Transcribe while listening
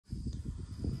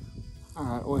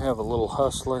Alright, we have a little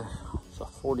Hustler. It's a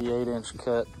 48-inch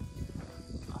cut.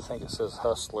 I think it says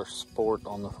Hustler Sport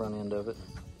on the front end of it.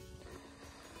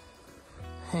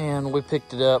 And we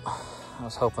picked it up. I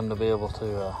was hoping to be able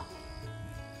to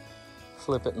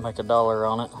flip it and make $1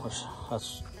 on it, which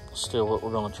that's still what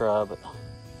we're going to try, but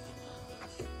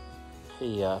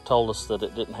he told us that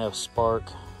it didn't have spark,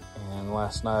 and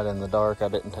last night in the dark I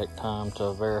didn't take time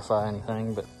to verify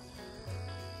anything, but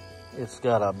it's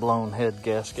got a blown head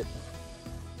gasket,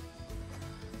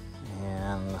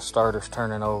 and the starter's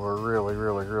turning over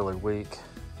really weak,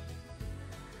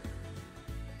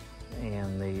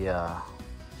 and the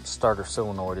starter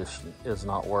solenoid is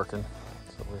not working,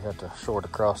 so we had to short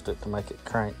across it to make it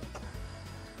crank.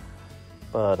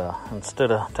 But instead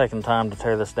of taking time to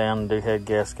tear this down and do head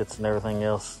gaskets and everything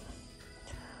else,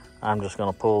 I'm just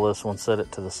going to pull this one, set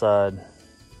it to the side.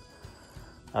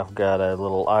 I've got a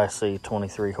little IC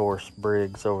 23 horse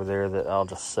Briggs over there that I'll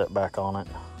just set back on it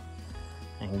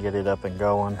and get it up and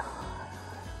going,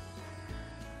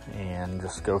 and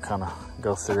just go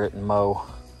through it and mow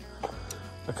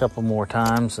a couple more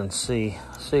times and see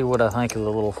what I think of the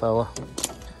little fella.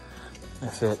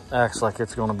 If it acts like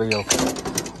it's going to be okay,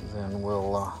 then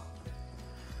we'll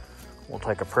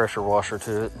take a pressure washer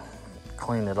to it,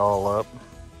 clean it all up,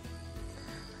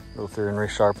 go through and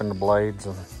resharpen the blades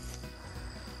and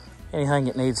anything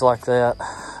it needs like that.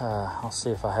 I'll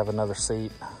see if I have another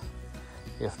seat.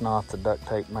 If not, the duct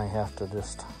tape may have to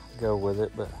just go with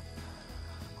it, but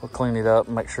we'll clean it up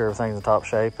and make sure everything's in top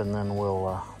shape, and then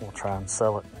we'll try and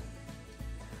sell it.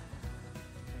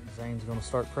 Zane's gonna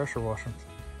start pressure washing.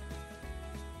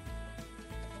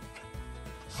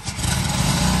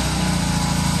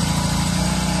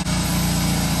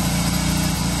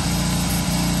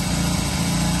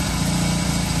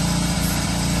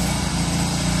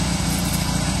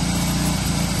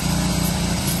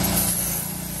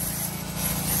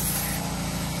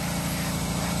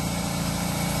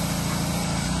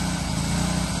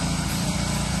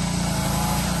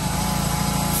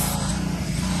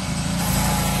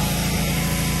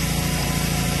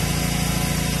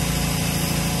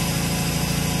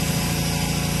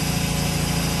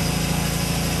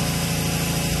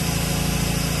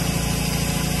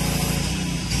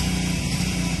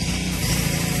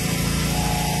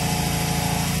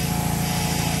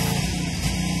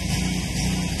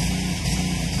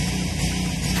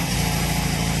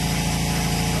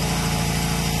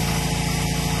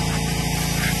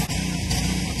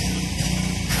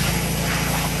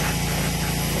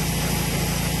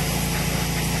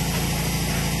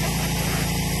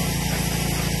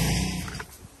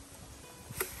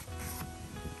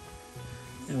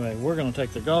 Anyway, we're gonna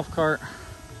take the golf cart,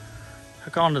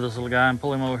 hook onto this little guy and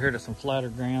pull him over here to some flatter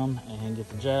ground and get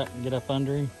the jack and get up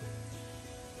under him,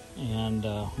 and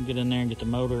get in there and get the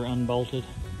motor unbolted,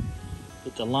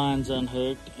 get the lines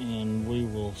unhooked, and we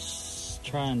will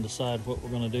try and decide what we're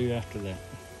gonna do after that.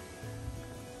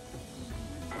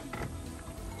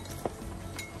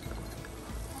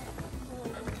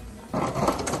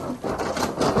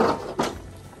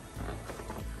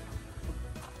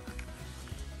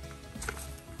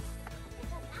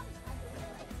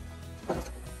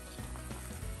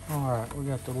 All right, we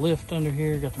got the lift under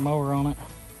here, got the mower on it.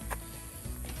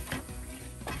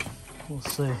 We'll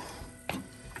see.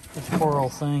 This poor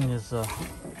old thing is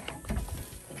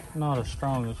not as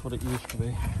strong as what it used to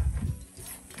be.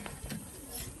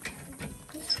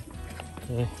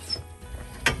 Okay,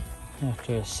 I have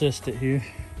to assist it here.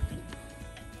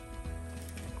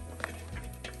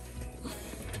 You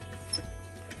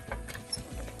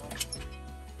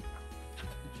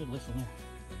should listen there.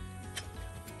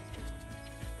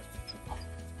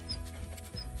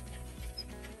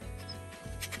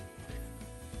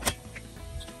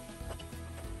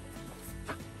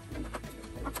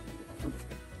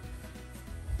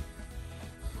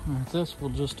 All right, this will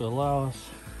just allow us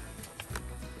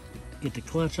to get the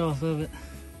clutch off of it.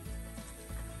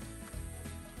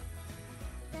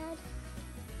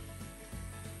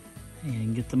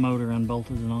 And get the motor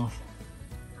unbolted and off.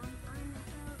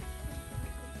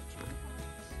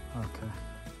 Okay.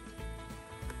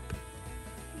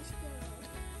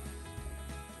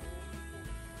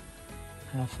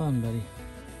 Have fun, buddy.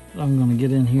 I'm gonna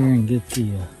get in here and get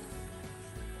the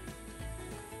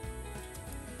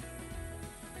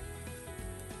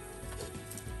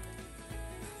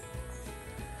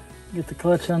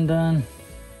clutch undone.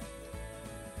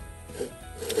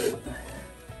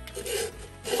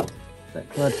 That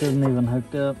clutch isn't even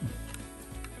hooked up.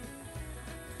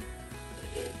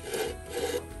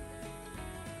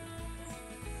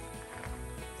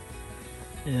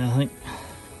 Yeah,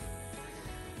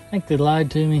 I think they lied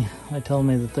to me. They told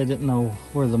me that they didn't know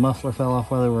where the muffler fell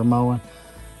off while they were mowing.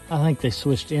 I think they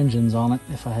switched engines on it,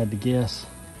 if I had to guess.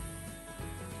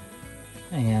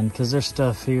 And because there's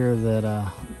stuff here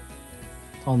that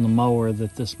on the mower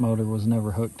that this motor was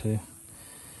never hooked to.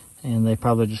 And they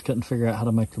probably just couldn't figure out how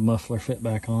to make the muffler fit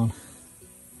back on.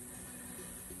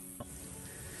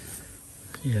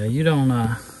 Yeah, you don't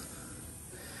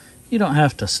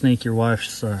have to sneak your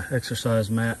wife's exercise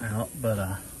mat out,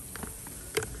 but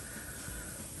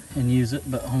and use it.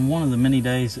 But on one of the many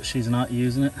days that she's not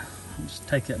using it, just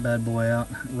take that bad boy out,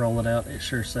 roll it out. It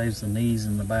sure saves the knees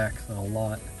and the back a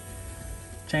lot.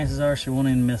 Chances are she won't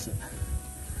even miss it.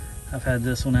 I've had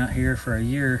this one out here for a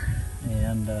year,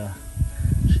 and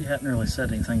she hadn't really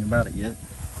said anything about it yet.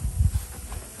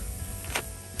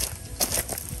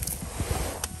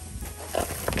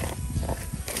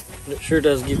 But it sure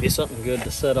does give you something good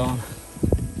to sit on.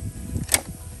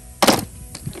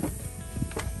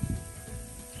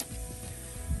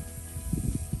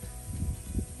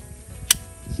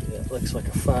 See, that looks like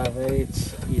a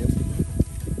 5/8. Yep.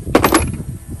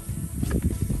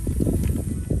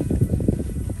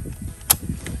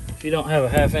 If you don't have a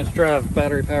 1/2-inch drive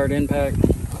battery powered impact,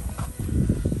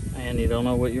 and you don't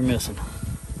know what you're missing.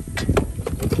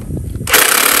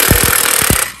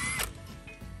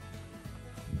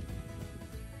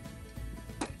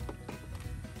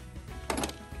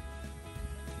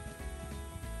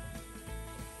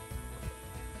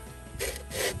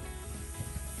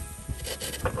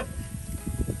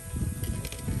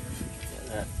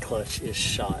 That clutch is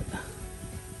shot.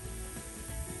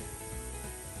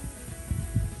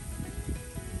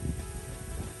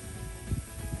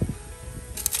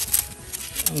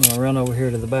 I'm going to run over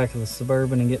here to the back of the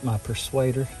Suburban and get my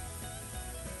persuader.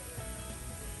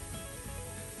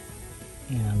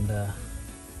 And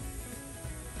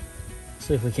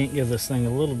see if we can't give this thing a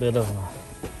little bit of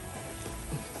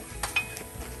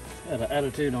an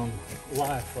attitude on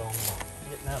life on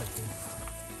getting out of here.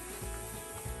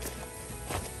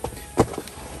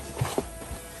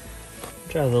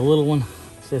 Try the little one,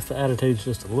 see if the attitude's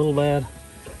just a little bad.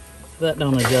 If that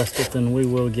don't adjust it, then we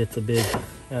will get the big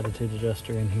attitude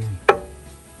adjuster in here.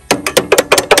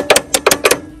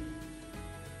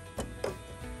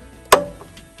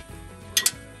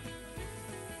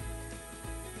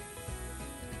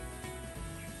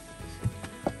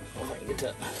 If I can get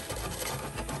that.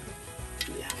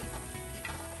 Yeah.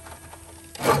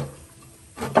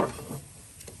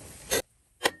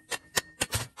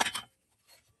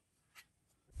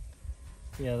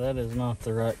 Yeah, that is not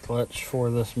the right clutch for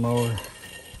this mower.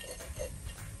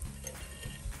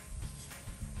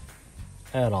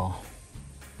 At all.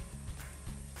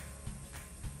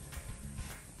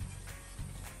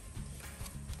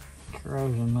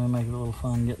 Corrosion may make it a little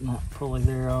fun getting that pulley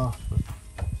there off, but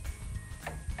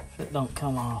if it don't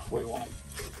come off, we won't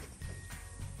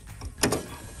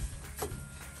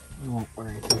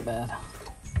worry too bad.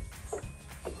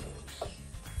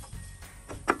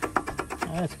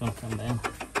 That's gonna come down.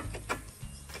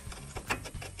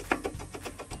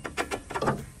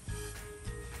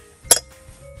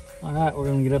 Alright, we're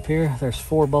going to get up here. There's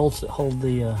 4 bolts that hold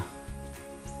the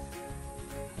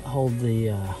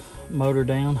motor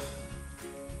down.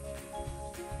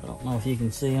 I don't know if you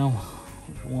can see them.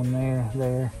 There's one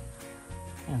there,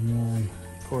 and then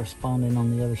corresponding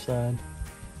on the other side.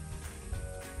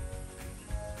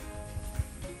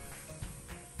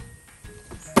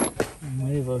 And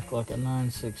they look like a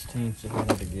 9/16 if I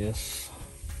had to guess.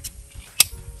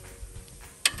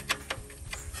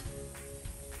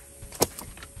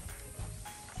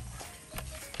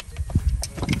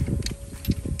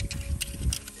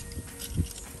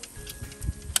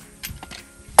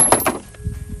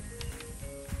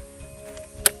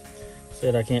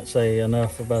 Said I can't say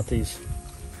enough about these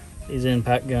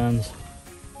impact guns.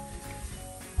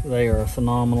 They are a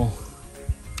phenomenal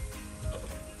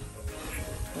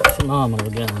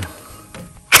gun.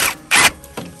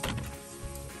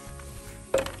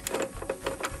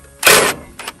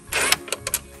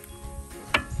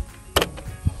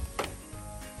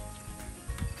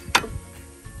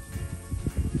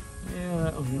 Yeah,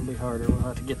 that one's gonna be harder. We'll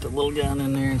have to get the little gun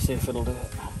in there and see if it'll do it.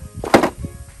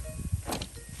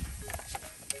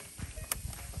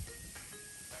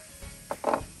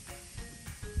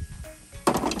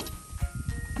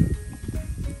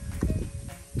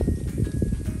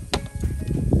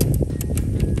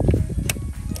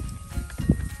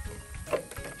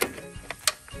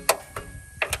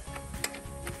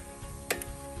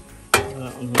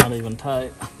 That one's not even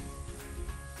tight.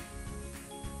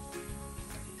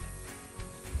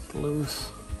 It's loose.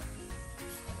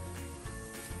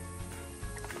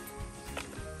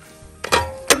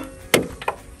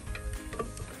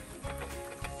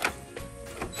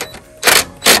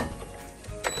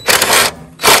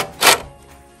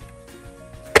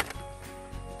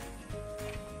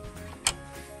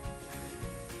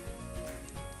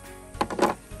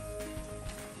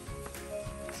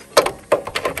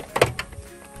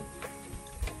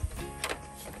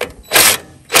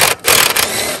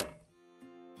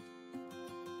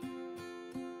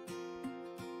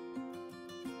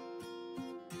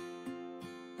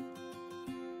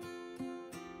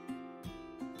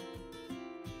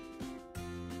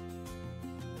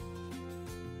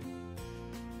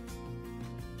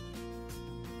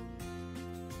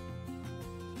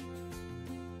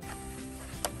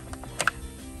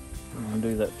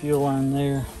 do that fuel line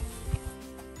there.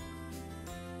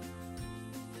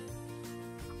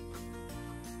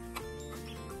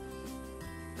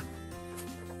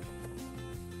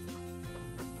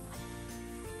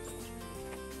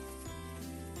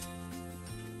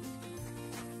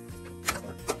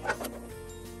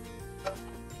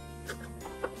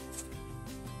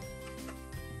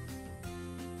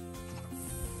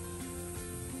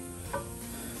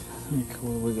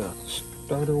 Where we got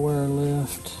starter wire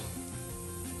left,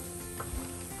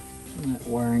 and that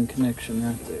wiring connection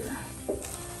right there.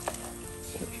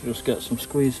 Just got some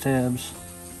squeeze tabs,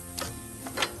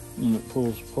 and it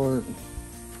pulls apart.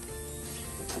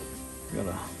 Got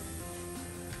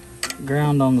a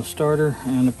ground on the starter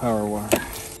and a power wire.